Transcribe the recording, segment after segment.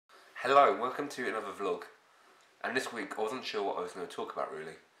Hello, welcome to another vlog. And this week I wasn't sure what I was going to talk about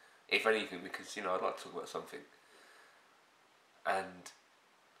really. If anything, because I'd like to talk about something. And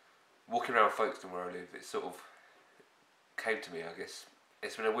walking around Folkestone where I live, it sort of came to me, I guess.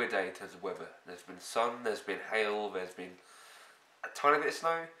 It's been a weird day in terms of weather. There's been sun, there's been hail, there's been a tiny bit of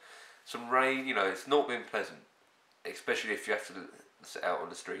snow, some rain, it's not been pleasant. Especially if you have to sit out on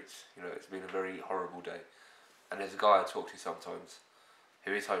the streets. It's been a very horrible day. And there's a guy I talk to sometimes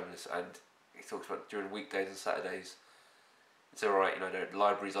who is homeless, and he talks about during weekdays and Saturdays it's alright, there are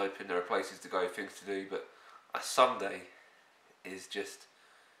libraries open, there are places to go, things to do, but a Sunday is just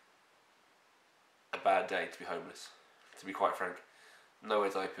a bad day to be homeless, to be quite frank.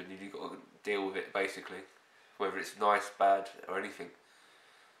 Nowhere's open, you've got to deal with it basically, whether it's nice, bad or anything.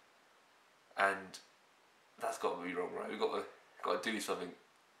 And that's got to be wrong, right? We've got to do something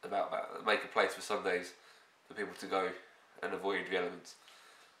about that, make a place for Sundays for people to go and avoid the elements.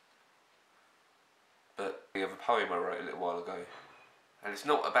 But we have a poem I wrote a little while ago, and it's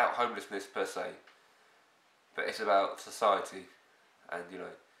not about homelessness per se, but it's about society and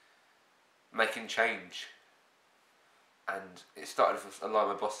making change. And it started with a line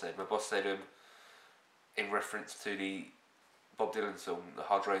my boss said. My boss said in reference to the Bob Dylan song, "The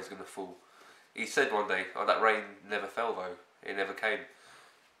Hard Rain's Gonna Fall." He said one day, "Oh, that rain never fell though. It never came,"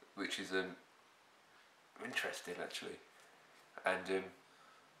 which is interesting actually. And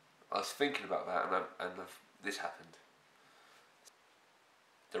I was thinking about that, and this happened.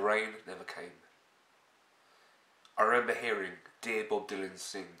 The rain never came. I remember hearing dear Bob Dylan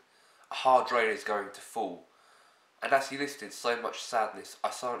sing, "A hard rain is going to fall," and as he listed so much sadness, I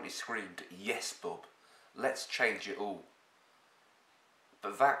silently screamed, "Yes, Bob, let's change it all."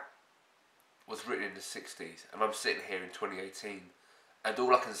 But that was written in the 60s, and I'm sitting here in 2018, and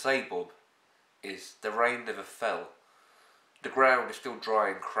all I can say, Bob, is the rain never fell. The ground is still dry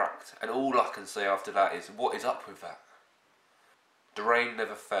and cracked, and all I can say after that is, what is up with that? The rain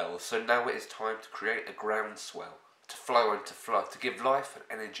never fell, so now it is time to create a groundswell, to flow and to flood, to give life and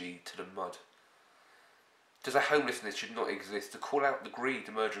energy to the mud. To say homelessness should not exist, to call out the greed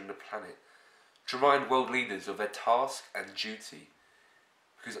emerging on the planet, to remind world leaders of their task and duty,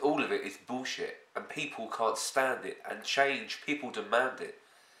 because all of it is bullshit, and people can't stand it, and change, people demand it.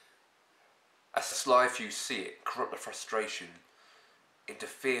 As the sly few see it, corrupt the frustration into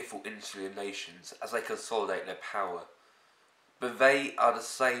fearful insular nations as they consolidate their power. But they are the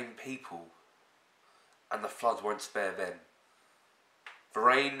same people, and the flood won't spare them. The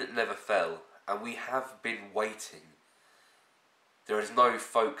rain never fell, and we have been waiting. There is no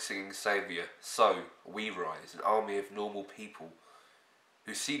folk singing saviour, so we rise, an army of normal people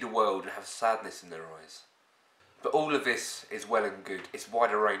who see the world and have sadness in their eyes. But all of this is well and good. It's why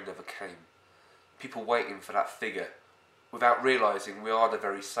the rain never came. People waiting for that figure, without realising we are the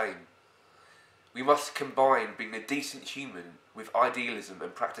very same. We must combine being a decent human with idealism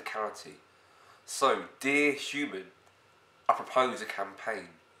and practicality. So, dear human, I propose a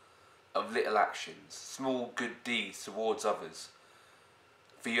campaign of little actions, small good deeds towards others,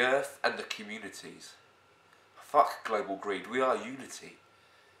 the earth and the communities. Fuck global greed, we are unity.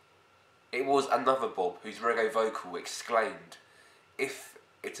 It was another Bob whose reggae vocal exclaimed, "If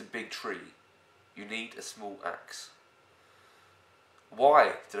it's a big tree, you need a small axe."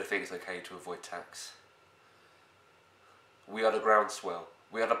 Why do they think it's okay to avoid tax? We are the groundswell.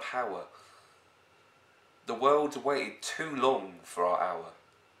 We are the power. The world's waited too long for our hour.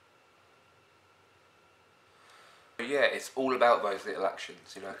 But yeah, it's all about those little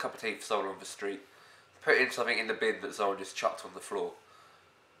actions. A cup of tea for someone on the street, putting something in the bin that someone just chucked on the floor.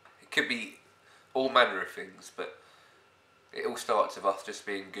 It could be all manner of things, but it all starts with us just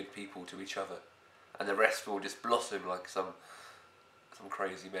being good people to each other, and the rest will just blossom like some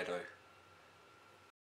crazy meadow.